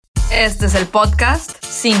Este es el podcast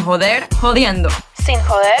Sin Joder Jodiendo. Sin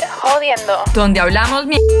joder, jodiendo. Donde hablamos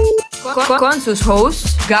con sus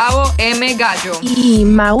hosts Gabo M. Gallo y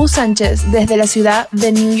Mau Sánchez desde la ciudad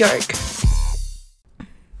de New York.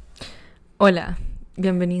 Hola,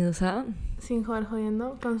 bienvenidos a Sin joder,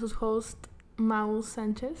 jodiendo con sus hosts Mau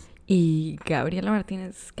Sánchez y Gabriela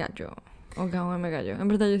Martínez Gallo. O Gabo M. Gallo. En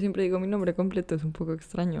verdad yo siempre digo mi nombre completo, es un poco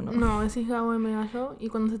extraño, ¿no? No, decís Gabo M. Gallo y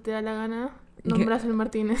cuando se te da la gana nombras el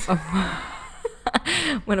Martínez. Oh.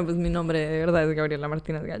 Bueno, pues mi nombre de verdad es Gabriela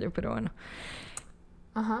Martínez Gallo, pero bueno.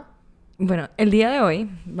 Ajá. Bueno, el día de hoy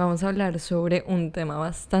vamos a hablar sobre un tema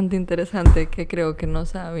bastante interesante que creo que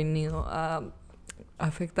nos ha venido a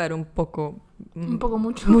afectar un poco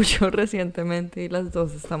mucho recientemente, y las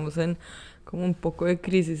dos estamos en como un poco de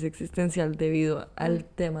crisis existencial debido al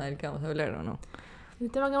tema del que vamos a hablar, ¿o no?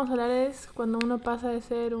 El tema que vamos a hablar es cuando uno pasa de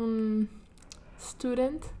ser un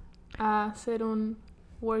student a ser un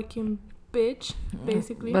working bitch,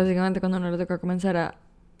 basically. Básicamente cuando uno le toca comenzar a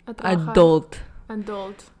Adult,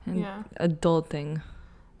 yeah. Adulting.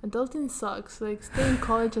 Adulting sucks. Like, stay in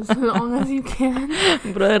college as long as you can.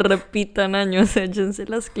 Brother, repitan años, échense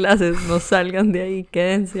las clases, no salgan de ahí,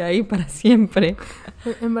 quédense ahí para siempre.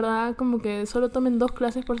 En verdad, como que solo tomen 2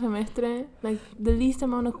 clases por semestre. Like, the least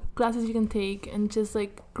amount of classes you can take, and just,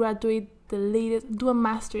 like, graduate the latest. Do a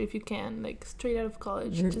master if you can, like, straight out of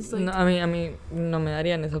college. Just, like, no, a mí no me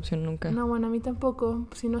darían esa opción nunca. No, bueno, a mí tampoco,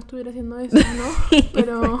 si no estuviera haciendo eso,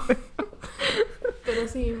 ¿no? Pero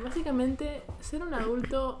sí, básicamente ser un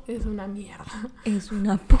adulto es una mierda. Es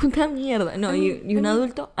una puta mierda. No, y un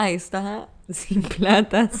adulto ahí está, sin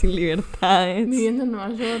plata, sin libertades. Viviendo en Nueva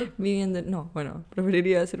York.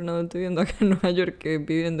 Preferiría ser un adulto viviendo acá en Nueva York que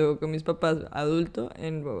viviendo con mis papás adulto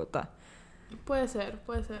en Bogotá. Puede ser.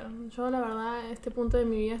 Yo la verdad, a este punto de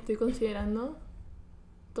mi vida estoy considerando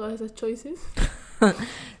todas esas choices.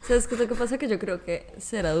 ¿Sabes qué es lo que pasa? Que yo creo que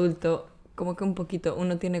ser adulto, como que un poquito,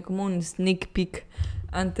 uno tiene como un sneak peek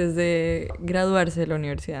antes de graduarse de la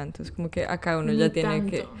universidad. Entonces como que acá uno ya tiene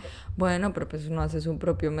que... Bueno, pero pues uno hace su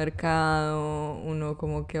propio mercado, uno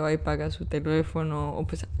como que va y paga su teléfono, o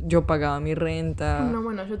pues yo pagaba mi renta. No,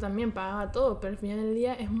 bueno, yo también pagaba todo, pero al final del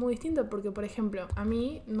día es muy distinto porque, por ejemplo, a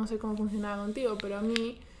mí, no sé cómo funcionaba contigo, pero a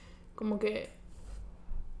mí como que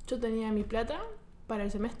yo tenía mi plata para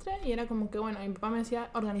el semestre y era como que, bueno, mi papá me decía,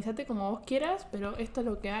 organízate como vos quieras, pero esto es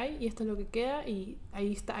lo que hay y esto es lo que queda y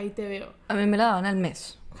ahí está, ahí te veo. A mí me la daban al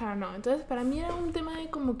mes. Claro, no. Entonces, para mí era un tema de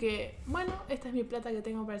como que, bueno, esta es mi plata que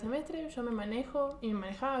tengo para el semestre, yo me manejo y me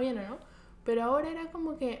manejaba bien o no. Pero ahora es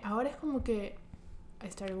como que I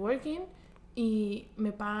started working y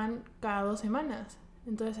me pagan cada 2 semanas.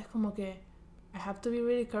 Entonces es como que I have to be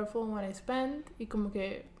really careful what I spend y como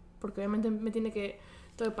que, porque obviamente tengo que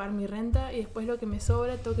pagar mi renta y después lo que me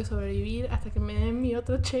sobra tengo que sobrevivir hasta que me den mi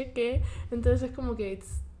otro cheque. Entonces es como que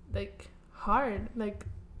it's like hard, like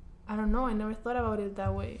I don't know, I never thought about it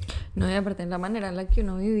that way. No, y aparte en la manera en la que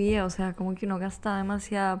uno vivía, o sea, como que uno gastaba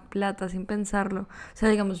demasiada plata sin pensarlo. O sea,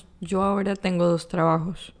 digamos, yo ahora tengo 2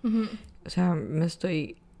 trabajos. Uh-huh. O sea, me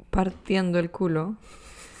estoy partiendo el culo,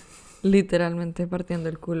 literalmente partiendo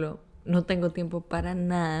el culo. No tengo tiempo para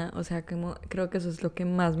nada, o sea, creo que eso es lo que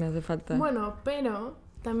más me hace falta. Bueno, pero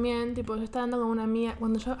también, tipo, yo estaba andando con una amiga,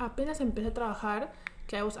 cuando yo apenas empecé a trabajar,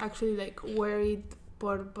 que I was actually, like, worried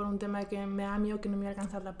por un tema de que me daba miedo que no me iba a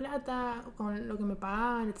alcanzar la plata, con lo que me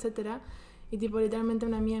pagaban, etcétera. Y, tipo, literalmente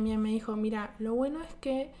una amiga mía me dijo, mira, lo bueno es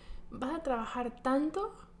que vas a trabajar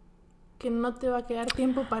tanto que no te va a quedar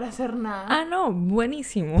tiempo para hacer nada. Ah, no,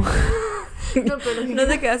 buenísimo. No, pero no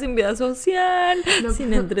te quedas sin vida social,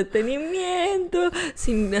 sin entretenimiento,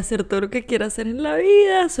 sin hacer todo lo que quieras hacer en la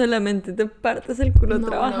vida, solamente te partes el culo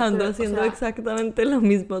trabajando, haciendo exactamente lo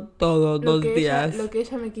mismo todos los días. Lo que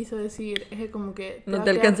ella me quiso decir es que como que... No te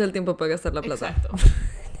alcanza el tiempo para gastar la plata. Exacto.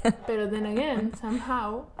 Pero then again,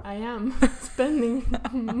 somehow, I am spending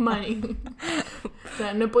money. O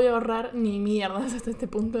sea, no he podido ahorrar ni mierdas hasta este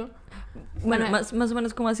punto. Bueno, más o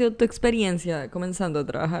menos, ¿cómo ha sido tu experiencia comenzando a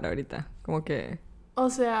trabajar ahorita? Como que... O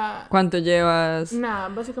sea... ¿Cuánto llevas? Nada,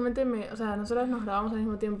 básicamente nosotros nos grabamos al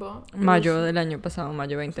mismo tiempo. Mayo del año pasado,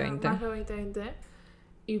 mayo 2020. O sea, mayo 2020.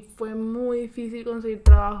 Y fue muy difícil conseguir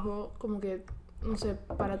trabajo, como que, no sé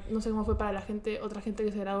cómo fue para otra gente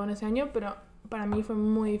que se graduó en ese año, pero para mí fue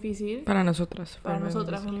muy difícil. Para nosotras. Fue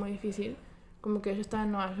muy difícil. Como que yo estaba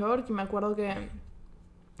en Nueva York y me acuerdo que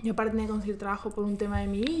yo aparte tenía que conseguir trabajo por un tema de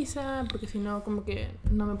mi visa, porque si no, como que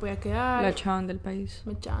no me podía quedar. La echaban del país.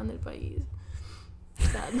 Me echaban del país.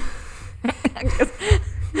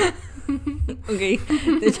 Ok,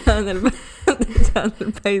 te echaban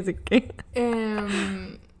del país, ¿de qué?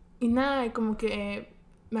 Y nada, como que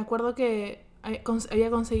me acuerdo que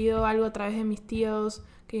había conseguido algo a través de mis tíos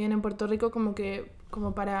que viven en Puerto Rico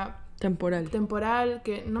como para temporal,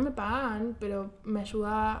 que no me pagaban, pero me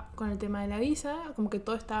ayudaba con el tema de la visa, como que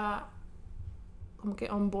todo estaba como que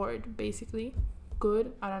on board, basically. Good,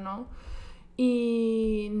 I don't know.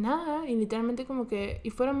 Y nada, y literalmente como que... Y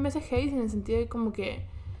fueron meses heavy en el sentido de como que...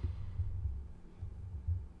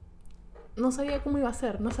 No sabía cómo iba a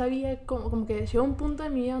ser, no sabía cómo... Como que llegó un punto de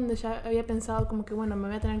mi vida donde ya había pensado como que, bueno, me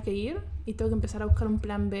voy a tener que ir y tengo que empezar a buscar un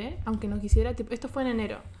plan B, aunque no quisiera. Tipo, esto fue en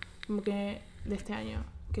enero, como que de este año.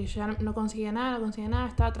 Que ya no conseguía nada,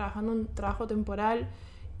 estaba trabajando un trabajo temporal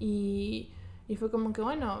y fue como que,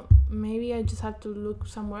 bueno, maybe I just have to look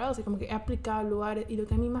somewhere else. Y como que he aplicado a lugares y lo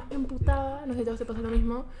que a mí más me emputaba, no sé si te pasa lo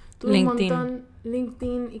mismo, tuve LinkedIn. un montón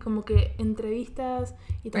LinkedIn y como que entrevistas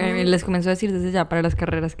y también... Les comenzó a decir desde ya, para las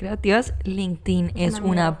carreras creativas, LinkedIn es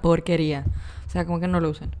una porquería. O sea, como que no lo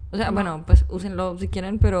usen. O sea, bueno, pues úsenlo si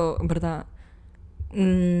quieren, pero en verdad...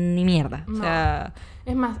 ni mierda. No. O sea...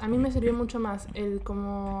 Es más, a mí me sirvió mucho más el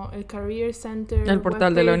Career Center, el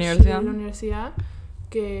portal de la universidad,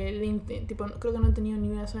 que LinkedIn. Tipo, creo que no he tenido ni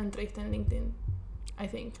una sola entrevista en LinkedIn, I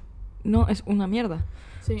think. No, es una mierda.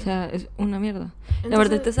 Sí. O sea, es una mierda. Entonces, la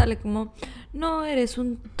verdad te sale como, no, eres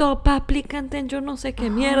un top aplicante en yo no sé qué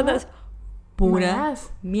mierdas. Pura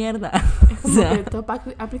mierda. Es como que top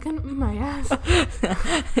applicant my ass.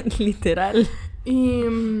 Literal.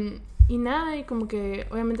 Y nada, y como que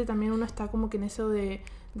obviamente también uno está como que en eso de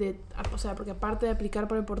o sea, porque aparte de aplicar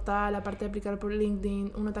por el portal, aparte de aplicar por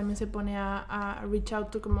LinkedIn, uno también se pone a reach out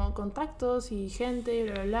to como contactos y gente,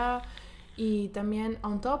 bla, bla, bla. Y también,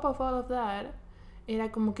 on top of all of that,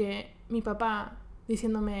 era como que mi papá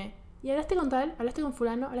diciéndome, ¿y hablaste con tal? ¿Hablaste con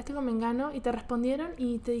fulano? ¿Hablaste con mengano? Y te respondieron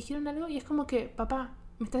y te dijeron algo y es como que, papá,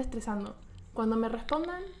 me estás estresando. Cuando me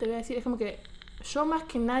respondan, te voy a decir, es como que yo más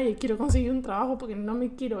que nadie quiero conseguir un trabajo porque no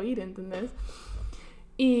me quiero ir, ¿entendés?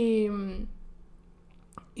 Y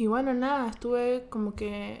bueno, nada, estuve como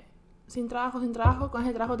que sin trabajo, con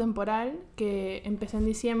ese trabajo temporal que empecé en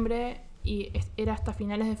diciembre y era hasta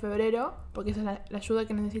finales de febrero, porque esa es la ayuda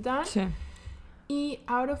que necesitaban. Sí. Y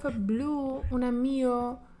ahora fue Blue, un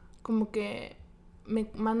amigo, como que me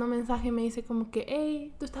manda un mensaje y me dice como que,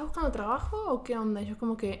 hey, ¿tú estás buscando trabajo o qué onda? Y yo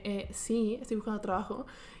como que, sí, estoy buscando trabajo.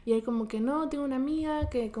 Y él como que, no, tengo una amiga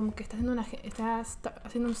que como que está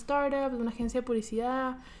haciendo un startup, una agencia de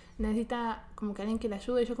publicidad, necesita como que alguien que le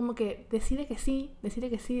ayude. Y yo como que, decirle que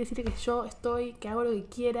yo estoy, que hago lo que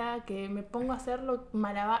quiera, que me pongo a hacerlo,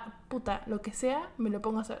 puta, lo que sea, me lo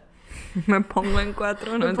pongo a hacer. Me pongo en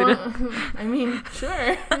 4, no mentira. I mean,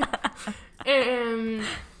 sure.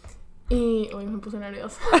 Y hoy me puse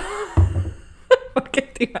nerviosa. ¿Por qué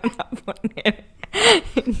te iban a poner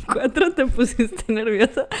en 4? ¿Te pusiste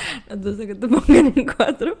nerviosa? Entonces que te pongan en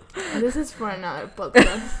 4. This is for another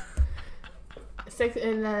podcast.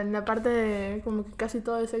 En la parte de como que casi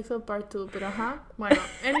todo de sexo part 2, pero ajá. Bueno,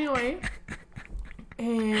 anyway.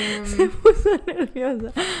 Se puso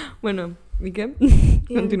nerviosa. Bueno, ¿y qué?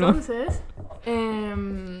 Y continúa. Entonces,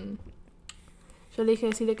 yo le dije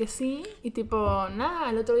decirle que sí y tipo,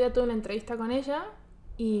 nada, el otro día tuve una entrevista con ella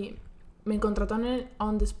y me contrató en el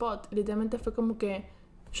on the spot. Literalmente fue como que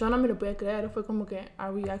yo no me lo podía creer, fue como que,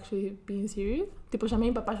 ¿are we actually being serious? Tipo, llamé a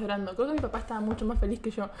mi papá llorando. Creo que mi papá estaba mucho más feliz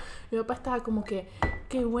que yo. Mi papá estaba como que,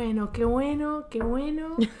 qué bueno. Qué bueno. Qué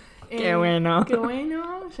bueno,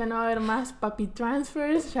 ya no va a haber más papi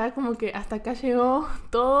transfers, ya como que hasta acá llegó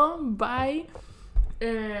todo, bye.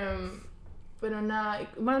 Pero nada,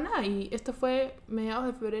 y esto fue mediados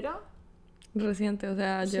de febrero. Reciente, o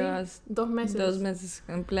sea, Sí, llevas 2 meses. 2 meses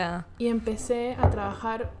empleada. Y empecé a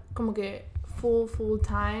trabajar como que full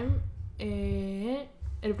time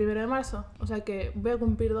el 1 de marzo. O sea que voy a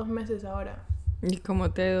cumplir 2 meses ahora. ¿Y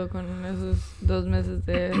cómo te ha ido con esos 2 meses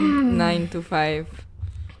de 9 to 5?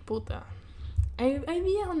 Puta. Hay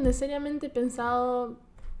días donde seriamente he pensado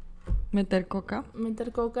 ¿Meter coca?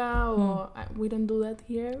 meter coca o... We don't do that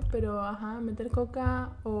here, pero ajá, meter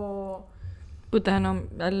coca o... Puta, no,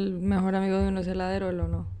 al mejor amigo de uno es el Adderall, ¿o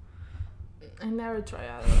no? I never try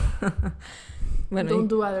Adderall. Bueno, Don't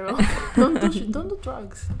do Adderall. Don't do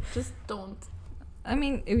drugs. Just don't. I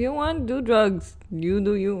mean, if you want, do drugs. You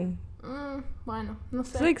do you. Bueno, no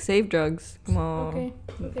sé. It's like safe drugs. Como Okay.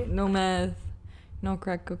 no meth, no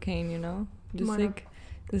crack cocaine, you know? Just Bueno. like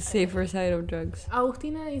the safer side of drugs.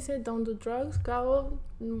 Agustina dice don't do drugs. Cabo,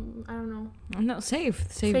 I don't know. No, safe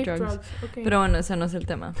drugs. Okay. Pero bueno, ese no es el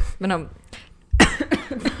tema. Bueno,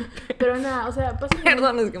 Pero nada, o sea, básicamente...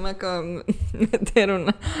 perdón, es que me acabo de meter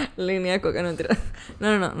una línea de coca, no mentira.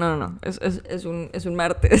 No. Es un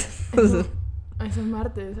martes. Es un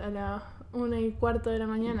martes a la 1:15 de la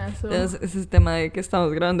mañana. So. Ese es el tema de que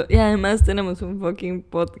estamos grabando. Y además tenemos un fucking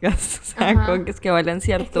podcast. O sea, Ajá. como que es que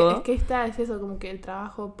balancear todo. Es que es eso, como que el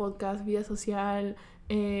trabajo, podcast, vida social.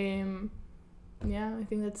 Yeah, I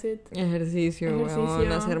think that's it. Ejercicio,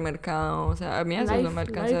 weón, hacer mercado. O sea, a mí a veces no me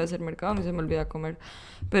alcanza a hacer mercado, a mí se me olvida comer.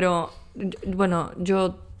 Pero, bueno,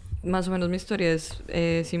 yo más o menos mi historia es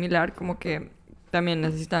similar, como que también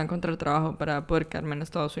necesitaba encontrar trabajo para poder quedarme en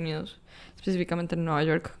Estados Unidos, específicamente en Nueva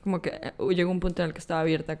York. Como que llegó un punto en el que estaba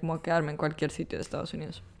abierta como a quedarme en cualquier sitio de Estados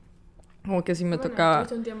Unidos. Como que si me tocaba...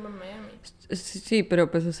 Estuviste un tiempo en Miami. Sí,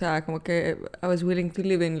 pero pues, o sea, como que I was willing to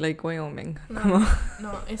live in, like, Wyoming.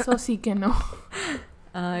 No, eso sí que no.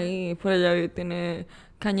 Ay, por allá tiene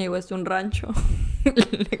Kanye West un rancho.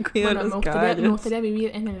 Le cuido los caballos. Me gustaría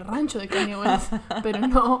vivir en el rancho de Kanye West, pero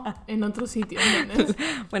no en otro sitio, ¿entiendes?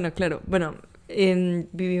 Bueno, claro. Bueno,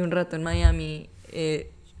 viví un rato en Miami.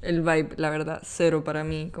 El vibe, la verdad, cero para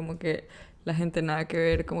mí. Como que la gente nada que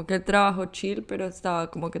ver. Como que el trabajo chill, pero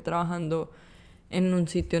estaba como que trabajando en un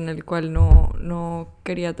sitio en el cual no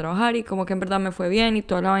quería trabajar. Y como que en verdad me fue bien y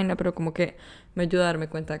toda la vaina, pero como que me ayudó a darme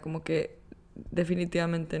cuenta como que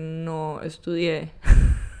definitivamente no estudié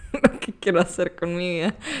lo que quiero hacer con mi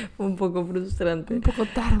vida. Fue un poco frustrante. Un poco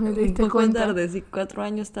tarde, ¿te diste cuenta? Un poco tarde, sí, 4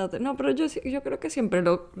 años tarde. No, pero yo creo que siempre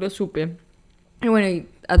lo supe. Y bueno, y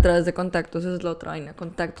a través de contactos, esa es la otra vaina.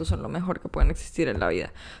 Contactos son lo mejor que pueden existir en la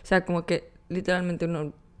vida. O sea, como que literalmente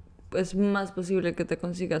uno... Es más posible que te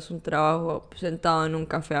consigas un trabajo sentado en un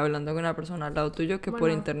café hablando con una persona al lado tuyo que por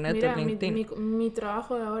internet mira, o LinkedIn. Mi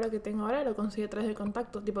trabajo de ahora que tengo ahora lo conseguí a través de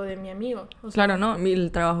contactos, tipo de mi amigo. O sea, claro, no, el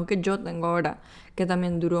trabajo que yo tengo ahora, que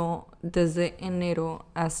también duró desde enero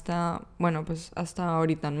hasta, bueno, pues hasta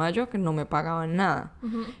ahorita en mayo, que no me pagaban nada.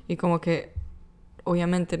 uh-huh. Y como que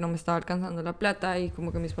obviamente no me estaba alcanzando la plata y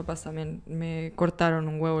como que mis papás también me cortaron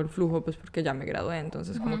un huevo el flujo, pues porque ya me gradué,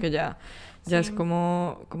 entonces como que ya es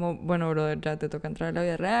como, bueno, brother, ya te toca entrar a la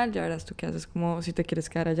vida real, ya verás tú qué haces, como si te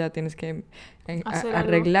quieres quedar allá tienes que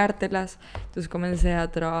arreglártelas. Entonces comencé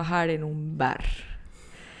a trabajar en un bar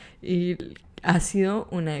y ha sido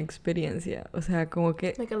una experiencia, o sea, como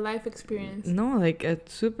que... Like a life experience. No, like a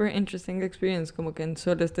super interesting experience, como que en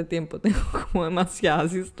solo este tiempo tengo como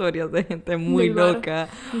demasiadas historias de gente muy loca.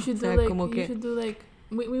 You should o sea, do like, como you que... should do like,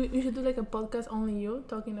 we should do like a podcast only you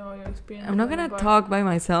talking about your experience. I'm not gonna talk by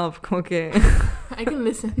myself, como que... I can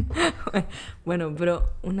listen. Bueno, pero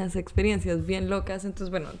unas experiencias bien locas,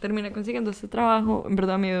 entonces bueno, terminé consiguiendo este trabajo, en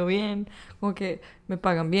verdad me ha ido bien, como que me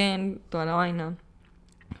pagan bien, toda la vaina.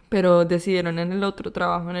 Pero decidieron en el otro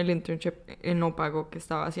trabajo, en el internship no pago que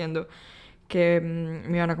estaba haciendo, que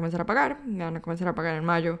me iban a comenzar a pagar en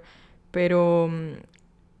mayo, pero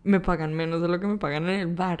me pagan menos de lo que me pagan en el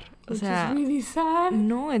bar. O sea, really sad.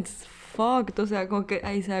 No, it's fucked. O sea, como que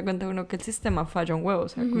ahí se da cuenta uno que el sistema falla un huevo. O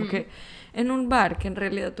sea, como que en un bar que en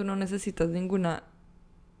realidad tú no necesitas ninguna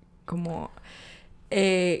como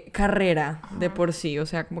carrera de por sí. O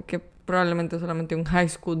sea, como que probablemente solamente un high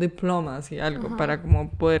school diploma así algo para como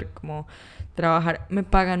poder como trabajar. Me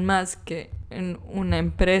pagan más que en una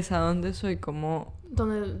empresa donde soy como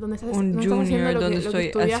donde estás, un junior, donde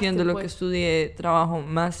estoy haciendo lo que pues. estudié, trabajo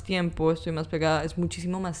más tiempo, estoy más pegada, es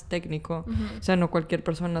muchísimo más técnico. O sea, no cualquier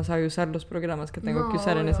persona sabe usar los programas que tengo que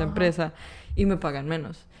usar en esa empresa y me pagan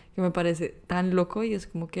menos, que me parece tan loco. Y es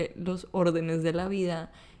como que los órdenes de la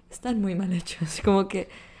vida están muy mal hechos, como que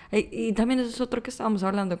y también eso es otro que estábamos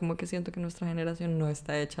hablando, como que siento que nuestra generación no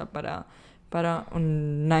está hecha para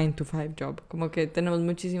un 9 to 5 job, como que tenemos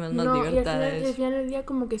muchísimas más libertades. Y al final del día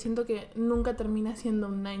como que siento que nunca termina siendo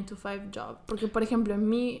un 9 to 5 job, porque por ejemplo en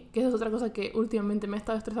mí, que esa es otra cosa que últimamente me ha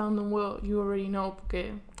estado estresando un huevo, you already know,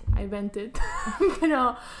 porque I vented,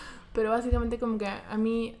 pero básicamente como que a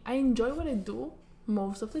mí, I enjoy what I do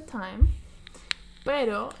most of the time,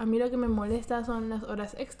 pero a mí lo que me molesta son las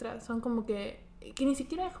horas extras, son como que ni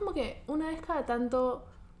siquiera es como que una vez cada tanto,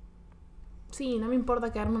 sí, no me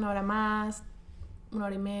importa quedarme 1 hora más, 1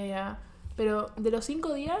 hora y media, pero de los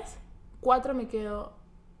 5 días, 4 me quedo,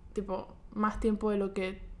 tipo, más tiempo de lo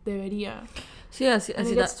que debería. Sí, así And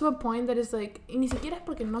it gets to a point that is like, y ni siquiera es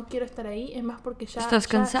porque no quiero estar ahí, es más porque ya estás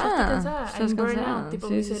cansada. I'm burnt out, tipo,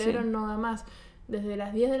 mi cerebro no da más. Desde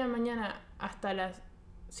las 10 de la mañana hasta las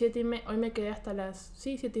 7:30, hoy me quedé hasta las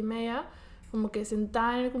 7:30, como que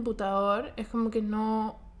sentada en el computador, es como que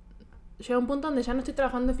no... Llega un punto donde ya no estoy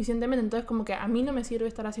trabajando eficientemente, entonces como que a mí no me sirve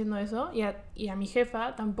estar haciendo eso y a mi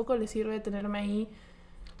jefa tampoco le sirve tenerme ahí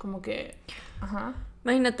como que...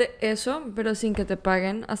 Imagínate eso, pero sin que te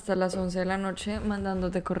paguen hasta las 11 de la noche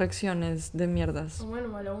mandándote correcciones de mierdas. O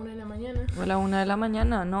bueno, a la 1 de la mañana. O a la 1 de la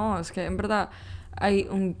mañana, no, es que en verdad hay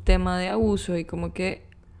un tema de abuso y como que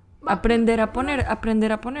aprender a poner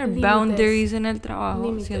Límites. boundaries en el trabajo.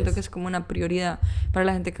 Límites. Siento que es como una prioridad para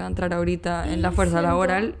la gente que va a entrar ahorita en Y la fuerza siento-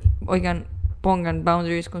 laboral. Oigan, pongan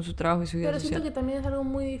boundaries con su trabajo y su vida Pero siento social. que también es algo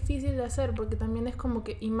muy difícil de hacer porque también es como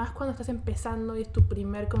que, y más cuando estás empezando y es tu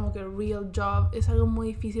primer como que real job, es algo muy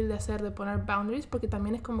difícil de hacer, de poner boundaries, porque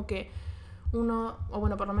también es como que uno, o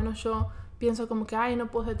bueno, por lo menos yo pienso como que, ay,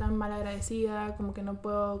 no puedo ser tan mal agradecida, como que no me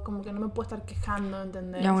puedo estar quejando,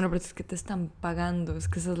 ¿entendés? Ya, bueno, pero es que te están pagando, es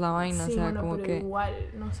que esa es la vaina, Sí, o sea, bueno, como pero que... igual,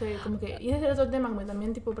 no sé, como que... Y ese es el otro tema, como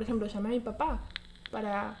también, tipo, por ejemplo, llamé a mi papá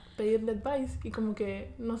para pedirle advice y como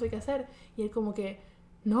que no sé qué hacer. Y él como que,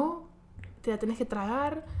 no, te la tenés que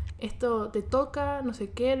tragar, esto te toca, no sé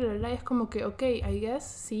qué, y es como que, ok, I guess,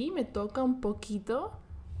 sí, me toca un poquito,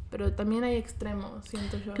 pero también hay extremos,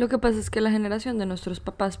 siento yo. Lo que pasa es que la generación de nuestros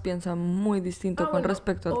papás piensa muy distinto con Bueno,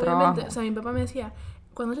 respecto al obviamente, trabajo. o sea, mi papá me decía,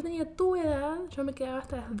 cuando yo tenía tu edad, yo me quedaba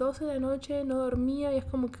hasta las 12 de la noche, no dormía, y es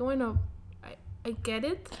como que, bueno, I get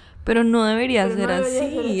it. Pero no debería Pero ser no debería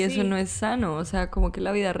así, ser y eso así. no es sano, o sea, como que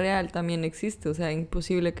la vida real también existe, o sea,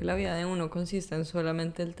 imposible que la vida de uno consista en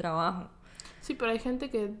solamente el trabajo. Sí, pero hay gente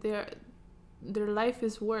que their life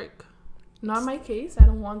is work. Not my case, I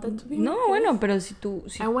don't want that to be No, my case. bueno, pero si tú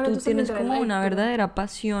I want it to tienes something that I como like, una pero- verdadera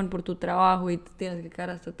pasión por tu trabajo y te tienes que quedar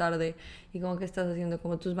hasta tarde y como que estás haciendo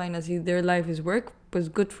como tus vainas y their life is work,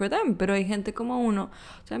 pues good for them, pero hay gente como uno,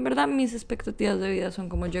 o sea, en verdad mis expectativas de vida son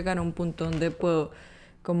como llegar a un punto donde puedo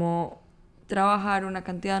como trabajar una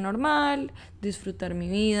cantidad normal, disfrutar mi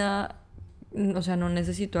vida, o sea, no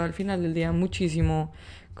necesito al final del día muchísimo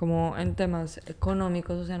como en temas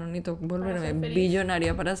económicos, o sea, no necesito volverme ser feliz.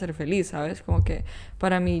 billonaria para ser feliz, ¿sabes? Como que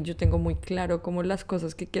para mí yo tengo muy claro como las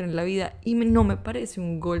cosas que quiero en la vida y no me parece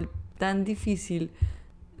un goal tan difícil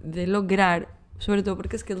de lograr, sobre todo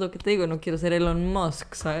porque es que es lo que te digo, no quiero ser Elon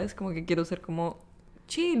Musk, ¿sabes? Como que quiero ser como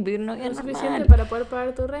chill, vivir una vida Lo suficiente normal, para poder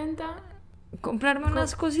pagar tu renta. comprarme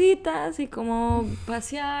unas cositas y como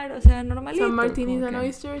pasear, o sea, normalito. Some martinis como and que-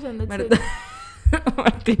 oysters and that's Mar- it.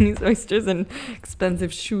 Martinis, oysters and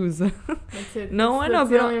expensive shoes. That's it. No, bueno, that's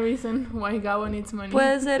pero- the only reason why Gabo needs money.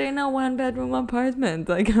 Puede ser in a one bedroom apartment.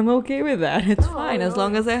 Like, I'm okay with that. It's No, fine as no.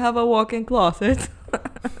 long as I have a walk-in closet.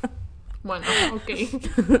 Bueno, ok.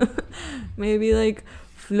 Maybe like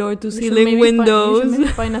floor to You should ceiling maybe windows. you should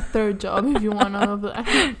maybe find a third job if you want all of that.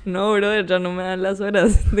 No, brother, ya no me dan las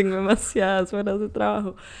horas. Tengo demasiadas horas de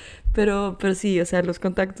trabajo. Pero sí, o sea, los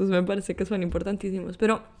contactos me parece que son importantísimos.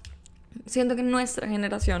 Pero siento que nuestra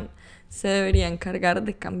generación se debería encargar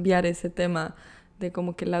de cambiar ese tema de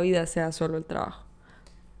como que la vida sea solo el trabajo.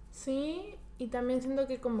 Sí, y también siento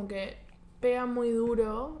que como que pega muy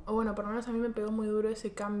duro, o bueno, por lo menos a mí me pegó muy duro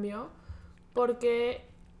ese cambio, porque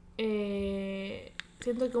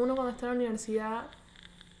siento que uno cuando está en la universidad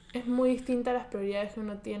es muy distinta a las prioridades que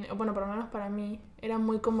uno tiene, o bueno, por lo menos para mí, era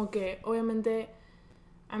muy como que, obviamente,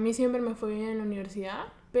 a mí siempre me fue bien en la universidad,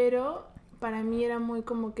 pero para mí era muy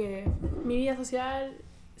como que mi vida social,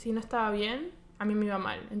 si no estaba bien, a mí me iba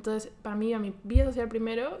mal. Entonces, para mí iba mi vida social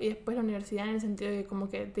primero y después la universidad en el sentido de que como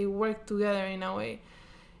que they work together in a way.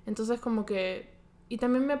 Entonces, como que... Y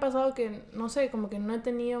también me ha pasado que, no sé, como que no he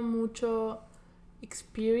tenido mucho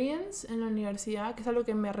experience en la universidad, que es algo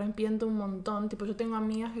que me arrepiento un montón. Tipo, yo tengo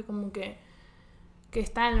amigas que como que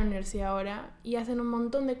están en la universidad ahora y hacen un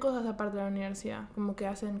montón de cosas aparte de la universidad. Como que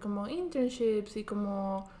hacen como internships y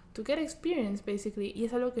como to get experience, basically. Y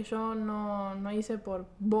es algo que yo no hice por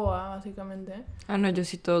boa, básicamente. Ah, no, yo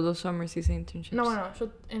sí todos los summers hice internships. No, bueno, yo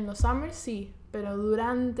en los summers sí, pero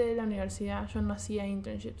durante la universidad yo no hacía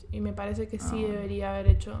internships. Y me parece que sí debería haber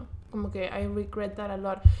hecho. Como que I regret that a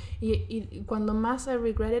lot. Y cuando más I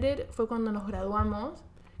regretted it fue cuando nos graduamos,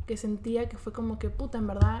 que sentía que fue como que, puta, en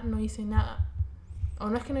verdad no hice nada. O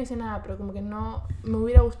no es que no hice nada, pero como que no me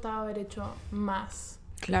hubiera gustado haber hecho más.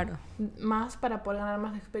 Claro. Más para poder ganar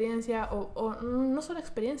más experiencia o no solo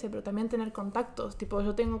experiencia, pero también tener contactos. Tipo,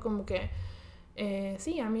 yo tengo como que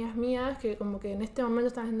sí, amigas mías que como que en este momento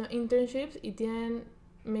están haciendo internships y tienen,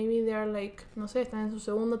 maybe they're like, no sé, están en su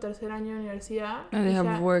segundo o tercer año de universidad. And they y have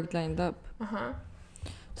ya- work lined up. Ajá.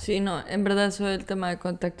 Sí, no, en verdad eso del tema de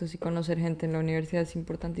contactos y conocer gente en la universidad es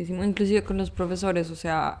importantísimo, inclusive con los profesores, o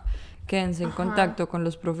sea, quédense en Ajá. contacto con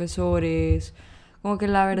los profesores, como que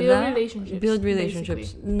la verdad, build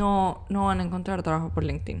relationships, basically. no van a encontrar trabajo por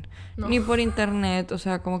LinkedIn, No. ni por internet, o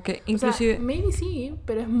sea, como que O sea, inclusive maybe sí,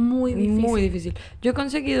 pero es muy difícil. muy difícil. Yo he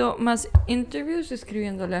conseguido más interviews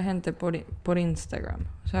escribiéndole a gente por Instagram,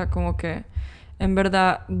 o sea, como que en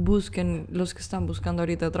verdad busquen, los que están buscando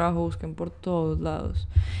ahorita trabajo, busquen por todos lados.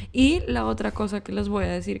 Y la otra cosa que les voy a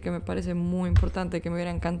decir que me parece muy importante, que me hubiera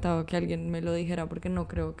encantado que alguien me lo dijera, porque no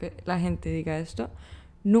creo que la gente diga esto,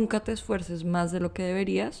 nunca te esfuerces más de lo que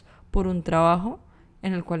deberías por un trabajo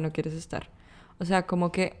en el cual no quieres estar. O sea,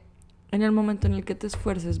 como que en el momento en el que te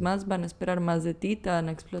esfuerces más, van a esperar más de ti, te van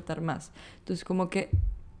a explotar más. Entonces, como que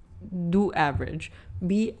do average,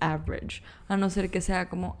 be average, a no ser que sea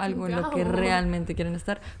como algo en lo que realmente quieren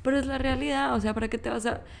estar. Pero es la realidad, o sea, ¿para qué te vas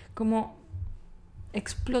a como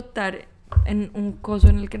explotar en un coso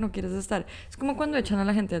en el que no quieres estar? Es como cuando echan a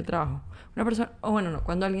la gente del trabajo. Una persona, o bueno, no,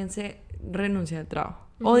 cuando alguien se renuncia del trabajo,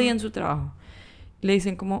 odian su trabajo, le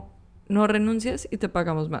dicen como, no renuncies y te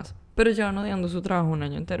pagamos más. Pero llevan odiando su trabajo un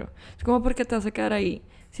año entero. Es como, ¿por qué te vas a quedar ahí?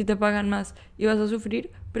 Si te pagan más y vas a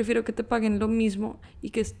sufrir, prefiero que te paguen lo mismo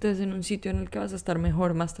y que estés en un sitio en el que vas a estar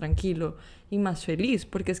mejor, más tranquilo y más feliz.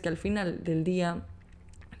 Porque es que al final del día,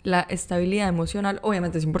 la estabilidad emocional,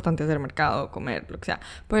 obviamente es importante hacer mercado, comer, lo que sea,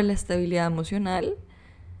 pero la estabilidad emocional,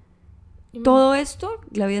 todo esto,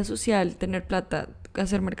 la vida social, tener plata,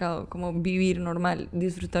 hacer mercado, como vivir normal,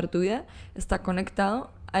 disfrutar tu vida, está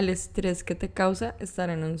conectado al estrés que te causa estar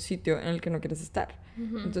en un sitio en el que no quieres estar.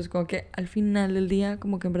 Entonces, como que al final del día,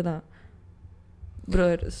 como que en verdad,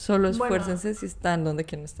 brother, solo esfuércense si están donde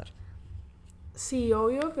quieren estar. Sí,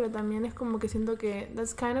 obvio, pero también es como que siento que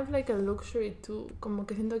that's kind of like a luxury too. Como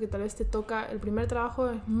que siento que tal vez te toca el primer trabajo,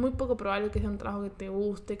 es muy poco probable que sea un trabajo que te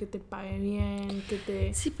guste, que te pague bien, que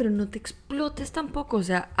te... Sí, pero no te explotes tampoco, o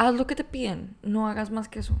sea, haz lo que te piden, no hagas más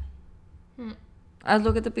que eso. Haz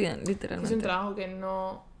lo que te piden, literalmente. Es un trabajo que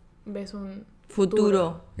no ves un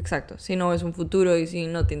futuro. Exacto, si no ves un futuro y si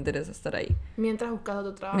no te interesa estar ahí. Mientras buscas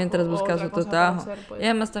otro trabajo. Mientras buscas otro trabajo. Hacer, pues. Y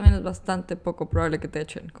además también es bastante poco probable que te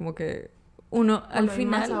echen, como que uno al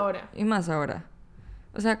final... Y más ahora.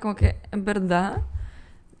 O sea, como que en verdad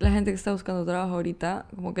la gente que está buscando trabajo ahorita,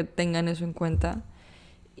 como que tengan eso en cuenta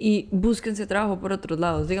y búsquense trabajo por otros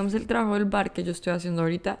lados. Digamos, el trabajo del bar que yo estoy haciendo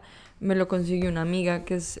ahorita me lo consiguió una amiga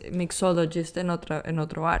que es mixologist en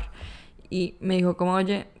otro bar y me dijo como,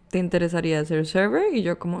 oye, ¿te interesaría ser server? Y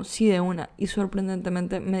yo como, sí, de una. Y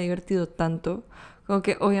sorprendentemente me he divertido tanto, como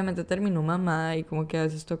que obviamente termino mamada y como que a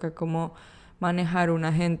veces toca como manejar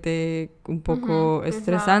una gente un poco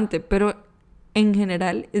estresante, pero en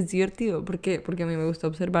general es divertido. ¿Por qué? Porque a mí me gusta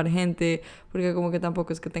observar gente, porque como que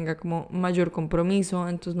tampoco es que tenga como mayor compromiso,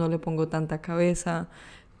 entonces no le pongo tanta cabeza.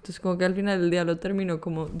 Entonces como que al final del día lo termino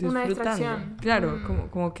como disfrutando. Una distracción. Claro,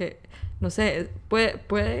 como que, no sé,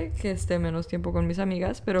 puede que esté menos tiempo con mis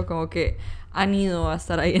amigas, pero como que han ido a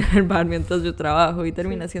estar ahí en el bar mientras yo trabajo y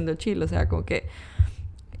termina siendo chill. O sea, como que,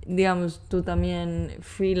 digamos, tú también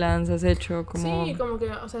freelance has hecho como... Sí, como que,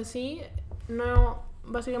 o sea, sí, no...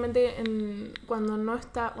 Básicamente cuando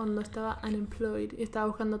estaba unemployed y estaba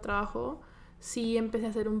buscando trabajo, sí empecé a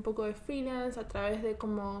hacer un poco de freelance a través de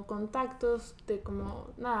como contactos, de como,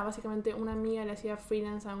 nada, básicamente una amiga le hacía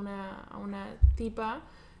freelance a una tipa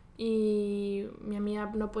y mi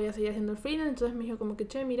amiga no podía seguir haciendo el freelance, entonces me dijo como que,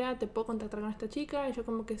 che, mira, te puedo contactar con esta chica, y yo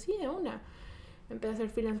como que sí, de una. Empecé a hacer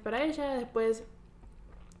freelance para ella, después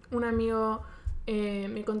un amigo...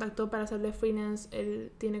 me contactó para hacerle freelance.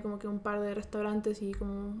 Él tiene como que un par de restaurantes y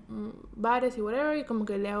como bares y whatever, y como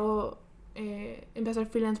que le hago empecé a hacer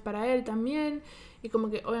freelance para él también, y como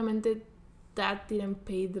que obviamente that didn't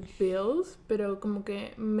pay the bills, pero como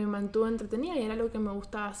que me mantuvo entretenida y era algo que me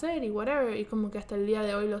gustaba hacer y whatever, y como que hasta el día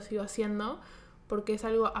de hoy lo sigo haciendo porque es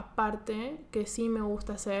algo aparte que sí me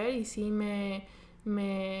gusta hacer y sí me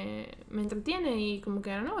entretiene, y como que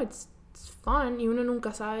I don't know, it's fun, y uno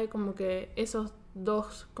nunca sabe como que esos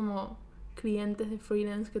dos como clientes de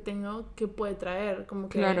freelance que tengo que puede traer, como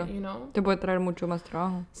que, claro, you know, te puede traer mucho más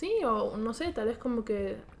trabajo. Sí, o no sé, tal vez como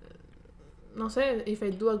que, no sé, if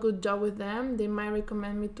I do a good job with them, they might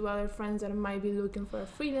recommend me to other friends that might be looking for a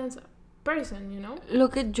freelance person, you know. Lo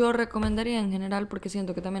que yo recomendaría en general, porque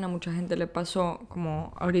siento que también a mucha gente le pasó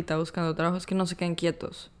como ahorita buscando trabajo, es que no se queden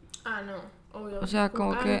quietos. Ah, no. Obvio. O sea,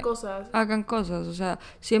 como que hagan cosas. O sea,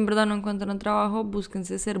 si en verdad no encuentran trabajo,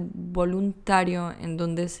 búsquense ser voluntario en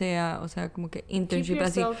donde sea. O sea, como que internship,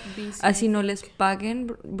 así no les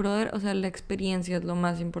paguen, brother. O sea, la experiencia es lo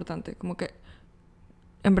más importante. Como que,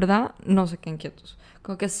 en verdad, no se queden quietos.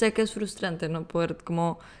 Como que sé que es frustrante no poder,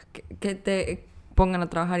 como, que te pongan a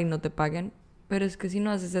trabajar y no te paguen. Pero es que si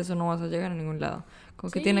no haces eso, no vas a llegar a ningún lado. Como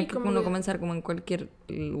que tiene que uno comenzar como en cualquier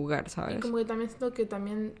lugar, ¿sabes? Y como que también siento que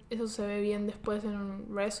también eso se ve bien después en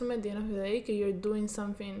un resume at the end of the day, que you're doing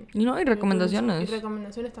something. Y no, y recomendaciones. Y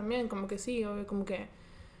recomendaciones también, como que sí, obvio, como que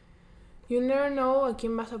you never know a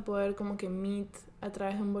quién vas a poder como que meet a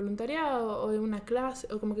través de un voluntariado o de una clase,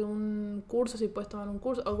 o como que un curso, si puedes tomar un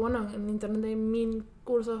curso, o bueno, en internet hay 1000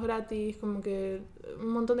 cursos gratis, como que un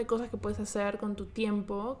montón de cosas que puedes hacer con tu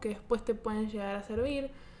tiempo que después te pueden llegar a servir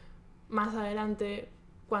más adelante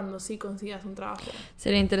cuando sí consigas un trabajo.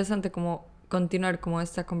 Sería interesante como continuar como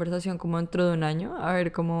esta conversación como dentro de un año, a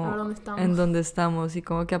ver cómo A ver dónde estamos. en dónde estamos y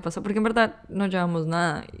cómo qué ha pasado, porque en verdad no llevamos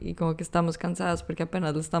nada y como que estamos cansadas porque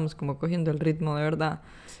apenas le estamos como cogiendo el ritmo de verdad,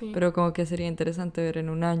 Sí. pero como que sería interesante ver en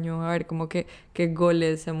un año, a ver como que qué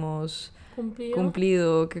goles hemos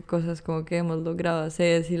cumplido, qué cosas como que hemos logrado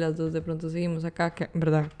hacer, si las dos de pronto seguimos acá, que en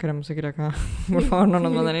verdad queremos seguir acá, por favor no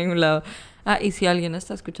nos manden a ningún lado. Y si alguien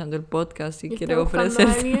está escuchando el podcast y ¿Y quiere está buscando a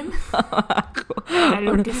ofrecerse alguien? trabajo, Para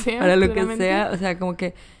lo que sea, para lo que claramente. sea, o sea, como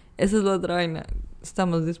que esa es la otra vaina,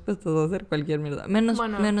 estamos dispuestos a hacer cualquier mierda,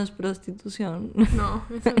 menos prostitución, No,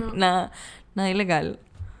 eso no. nada ilegal.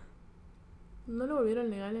 ¿No lo volvieron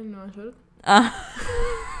legal en Nueva York?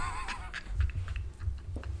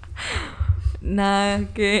 Nada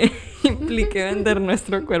que implique vender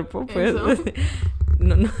nuestro cuerpo, pues. Eso.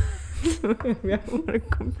 No, me voy a por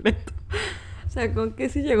completo. O sea, con que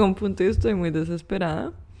si llega un punto y estoy muy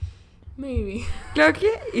desesperada. Maybe. Claro que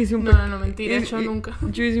hice un No, mentira, yo nunca.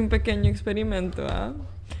 Yo hice un pequeño experimento,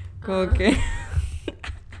 Como que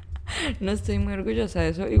no estoy muy orgullosa de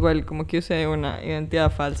eso. Igual como que usé una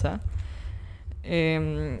identidad falsa.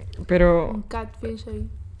 Pero Un catfish ahí.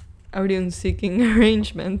 abrí un seeking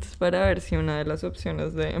arrangements para ver si una de las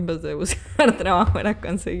opciones de, en vez de buscar trabajo, era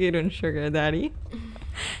conseguir un sugar daddy.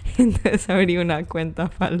 Entonces abrí una cuenta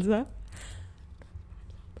falsa.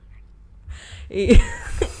 Y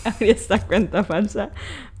abrí esta cuenta falsa.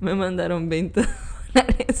 Me mandaron $20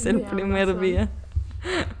 el De primer Amazon. día.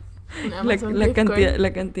 Amazon La gift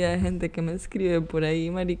card. cantidad de gente que me escribe por ahí,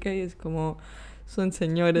 marica, y es como... Son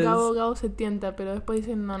señores... Gabo se tienta, pero después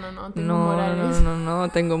dicen, no, tengo No, morales. no,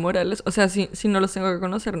 tengo morales. O sea, si no los tengo que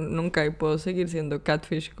conocer nunca y puedo seguir siendo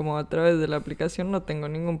catfish como a través de la aplicación, no tengo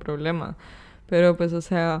ningún problema. Pero pues, o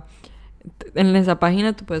sea, en esa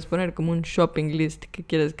página tú puedes poner como un shopping list que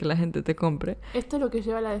quieres que la gente te compre. Esto es lo que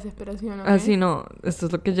lleva a la desesperación, ¿ok? Así no, esto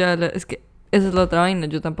es lo que ya... Es que esa es la otra vaina.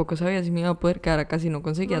 Yo tampoco sabía si me iba a poder quedar acá si no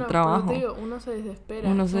conseguía Bueno, trabajo. pero te digo, uno se desespera.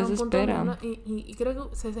 Uno se Llega un punto donde desespera. y creo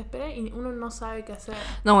que se desespera y uno no sabe qué hacer.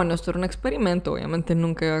 No, bueno, esto era un experimento. Obviamente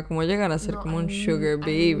nunca iba a como llegar a ser como un sugar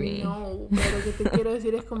baby. No, pero lo que te quiero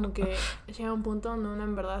decir es como que llega un punto donde uno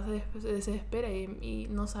en verdad se desespera y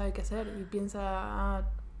no sabe qué hacer y piensa,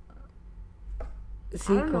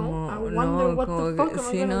 Sí, I don't know, como... I wonder No, what como the fuck que... am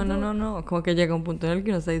I Sí, gonna do? no. Como que llega un punto en el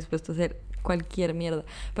que uno está dispuesto a hacer cualquier mierda.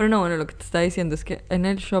 Pero no, bueno, lo que te está diciendo es que en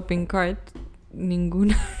el shopping cart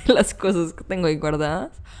ninguna de las cosas que tengo ahí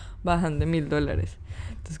guardadas bajan de $1,000.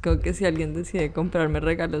 Entonces, como que si alguien decide comprarme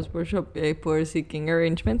regalos por Seeking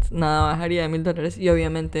Arrangements, nada bajaría de $1,000. Y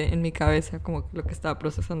obviamente en mi cabeza, como que lo que estaba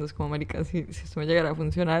procesando es como, marica, si esto me llegara a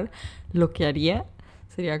funcionar, lo que haría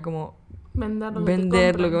sería como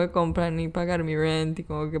vender lo que me compran y pagar mi rent y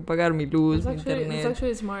como que pagar mi luz, mi internet. It's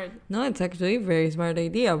actually smart. No, it's actually a very smart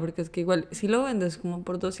idea, porque es que igual si lo vendes como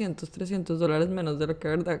por $200, $300 menos de lo que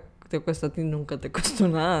de verdad te cuesta a ti, nunca te costó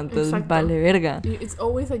nada, entonces Exacto. vale verga. It's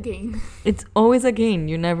always a gain. It's always a gain,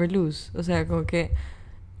 you never lose. O sea, como que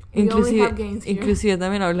We only have gains here. inclusive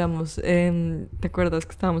también hablamos, ¿te acuerdas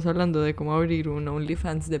que estábamos hablando de cómo abrir un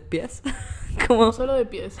OnlyFans de pies? Como Solo de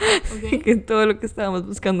pies, ¿ok? que todo lo que estábamos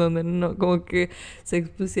buscando donde no como que se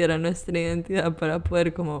expusiera nuestra identidad para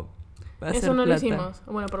poder como hacer Eso no plata. lo hicimos.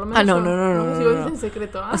 Bueno, por lo menos No, yo. no, sé si lo no. hice en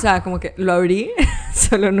secreto. O sea, como que lo abrí,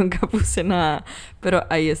 solo nunca puse nada, pero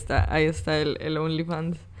ahí está el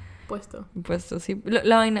OnlyFans puesto. puesto, sí.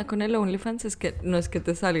 La vaina con el OnlyFans es que no es que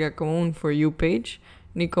te salga como un For You page,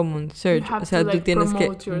 ni como un search. You have O sea, to, tú like, tienes que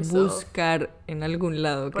promote yourself. buscar en algún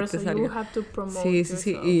lado Por que eso te you salga. have to promote Sí,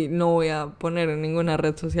 yourself. y no voy a poner en ninguna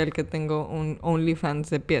red social que tengo un OnlyFans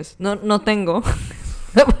de pies. No tengo,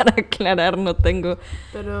 para aclarar, no tengo.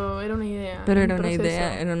 Pero era una idea. Pero un era una proceso.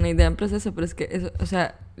 idea en proceso, pero es que eso, o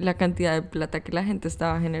sea, la cantidad de plata que la gente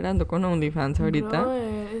estaba generando con OnlyFans ahorita.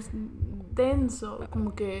 Brother, es denso,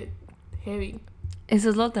 como que heavy. Esa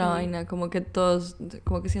es la otra Sí. vaina, como que todos,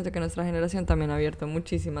 como que siento que nuestra generación también ha abierto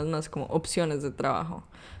muchísimas más como opciones de trabajo.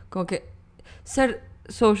 Como que ser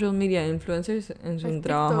social media influencers es un Es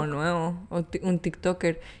trabajo TikTok. nuevo, o un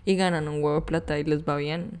TikToker, y ganan un huevo de plata y les va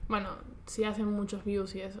bien. Bueno, sí hacen muchos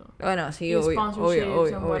views y eso. Bueno, sí, Y obvio,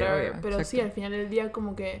 sponsorships and whatever. obvio, Pero sí, exacto. al final del día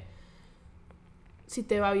como que si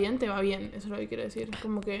te va bien, te va bien. Eso es lo que quiero decir.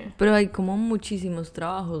 Como que Pero hay como muchísimos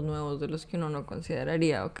trabajos nuevos de los que uno no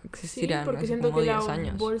consideraría o que sí, existirían porque hace siento como que 10 la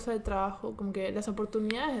años. bolsa de trabajo, como que las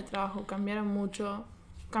oportunidades de trabajo cambiaron mucho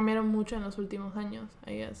en los últimos años,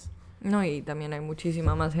 I guess. No, y también hay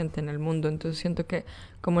muchísima más gente en el mundo, entonces siento que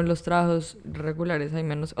como en los trabajos regulares hay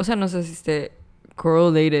menos, o sea, no sé si esté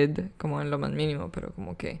correlated como en lo más mínimo, pero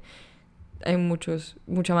como que hay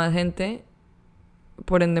mucha más gente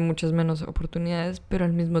por ende muchas menos oportunidades, pero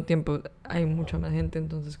al mismo tiempo hay mucha más gente,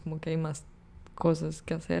 entonces como que hay más cosas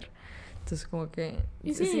que hacer. Entonces como que...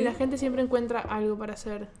 Y sí, la gente siempre encuentra algo para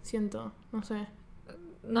hacer, siento, no sé.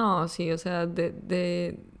 No, sí, o sea,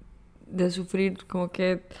 de sufrir, como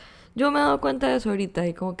que yo me he dado cuenta de eso ahorita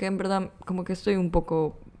y como que en verdad, como que estoy un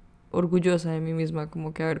poco orgullosa de mí misma,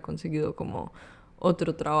 como que haber conseguido como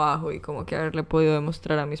otro trabajo y como que haberle podido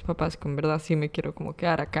demostrar a mis papás que en verdad sí me quiero como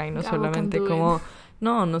quedar acá y no Gabo solamente can do it. como,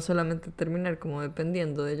 no solamente terminar como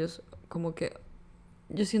dependiendo de ellos, como que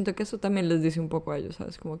yo siento que eso también les dice un poco a ellos,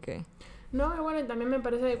 ¿sabes? Como que... No, y bueno, y también me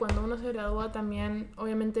parece que cuando uno se gradúa también,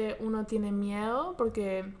 obviamente uno tiene miedo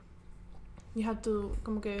porque you have to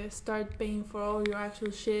como que start paying for all your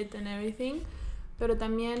actual shit and everything, pero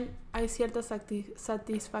también hay cierta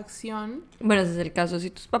satisfacción. Bueno, ese es el caso si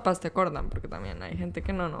tus papás te acordan, porque también hay gente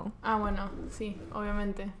que no. Ah, bueno, sí,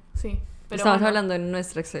 obviamente, sí. Pero Estamos bueno, hablando de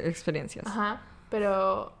nuestras experiencias. ajá,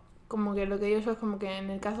 pero como que lo que digo yo es como que en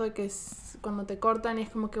el caso de que cuando te cortan y es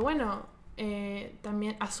como que bueno,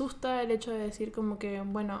 también asusta el hecho de decir como que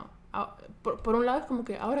bueno, por un lado es como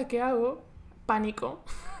que ahora qué hago, pánico,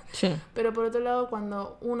 Sí. pero por otro lado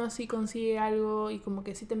cuando uno sí consigue algo y como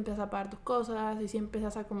que sí te empiezas a pagar tus cosas y sí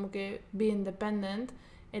empiezas a como que be independent,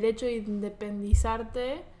 el hecho de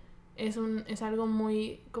independizarte es algo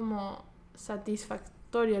muy como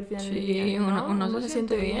satisfactorio al final del día, Sí, ¿no? uno se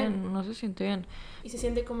siente bien, uno se siente bien. Y se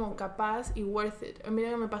siente como capaz y worth it. A mí lo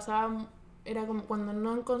que me pasaba era como cuando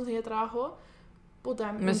no conseguía trabajo,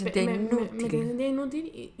 puta, Me sentía inútil. me sentía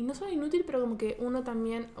inútil y no solo inútil, pero como que uno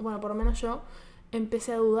también, bueno, por lo menos yo,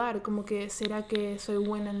 empecé a dudar, como que ¿será que soy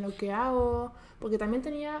buena en lo que hago? Porque también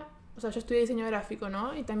tenía, o sea, yo estudié diseño gráfico,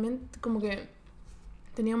 ¿no? Y también como que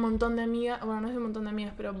tenía un montón de amigas, bueno, no es un montón de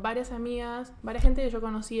amigas, pero varias amigas, varias gente que yo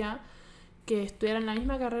conocía que estudiaron la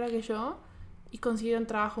misma carrera que yo y consiguieron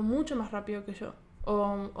trabajo mucho más rápido que yo.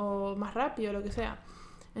 O más rápido, lo que sea.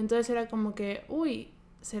 Entonces era como que, uy,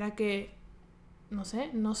 ¿será que, no sé,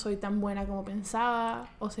 no soy tan buena como pensaba?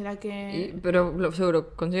 ¿O será que...? Pero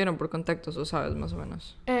seguro consiguieron por contactos, o sabes, más o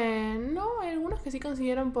menos. No, hay algunos que sí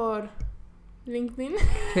consiguieron por LinkedIn.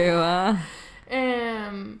 ¿Qué va?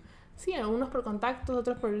 Sí, algunos por contactos,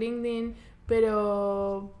 otros por LinkedIn,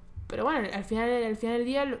 pero bueno, al final del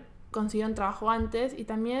día consiguieron trabajo antes y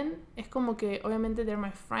también es como que obviamente they're my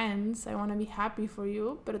friends, I wanna be happy for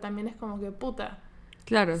you, pero también es como que puta,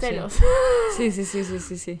 Claro, celos.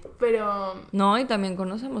 Sí. Pero No, y también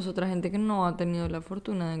conocemos otra gente que no ha tenido la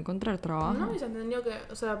fortuna de encontrar trabajo. no, y se entendió que,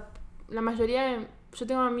 o sea, la mayoría, yo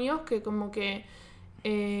tengo amigos que como que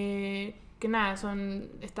nada,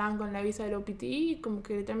 estaban con la visa del OPT y como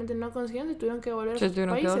que literalmente no consiguieron y tuvieron que volver a sus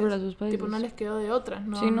países. Tipo, no les quedó de otras,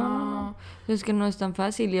 ¿no? Sí, no. Es que no es tan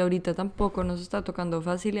fácil y ahorita tampoco nos está tocando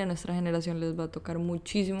fácil y a nuestra generación les va a tocar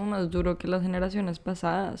muchísimo más duro que las generaciones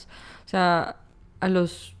pasadas. O sea, a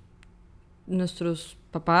nuestros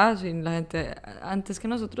papás y la gente antes que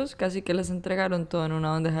nosotros casi que les entregaron todo en una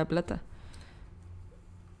bandeja de plata.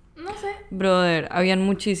 No sé, Brother, habían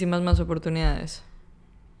muchísimas más oportunidades.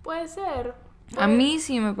 puede ser. A mí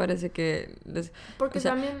sí me parece que Porque o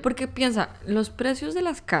sea, también... porque piensa, los precios de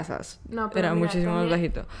las casas No, pero eran mira, muchísimo más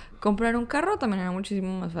también- bajito. Comprar un carro también era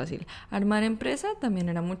muchísimo más fácil. Armar empresa también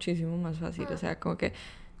era muchísimo más fácil. O sea, como que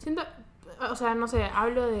Siento, o sea, no sé,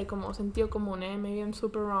 hablo de como sentido común, maybe I'm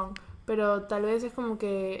super wrong, pero tal vez es como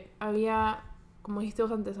que había, como dijiste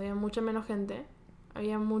vos antes, había mucha menos gente,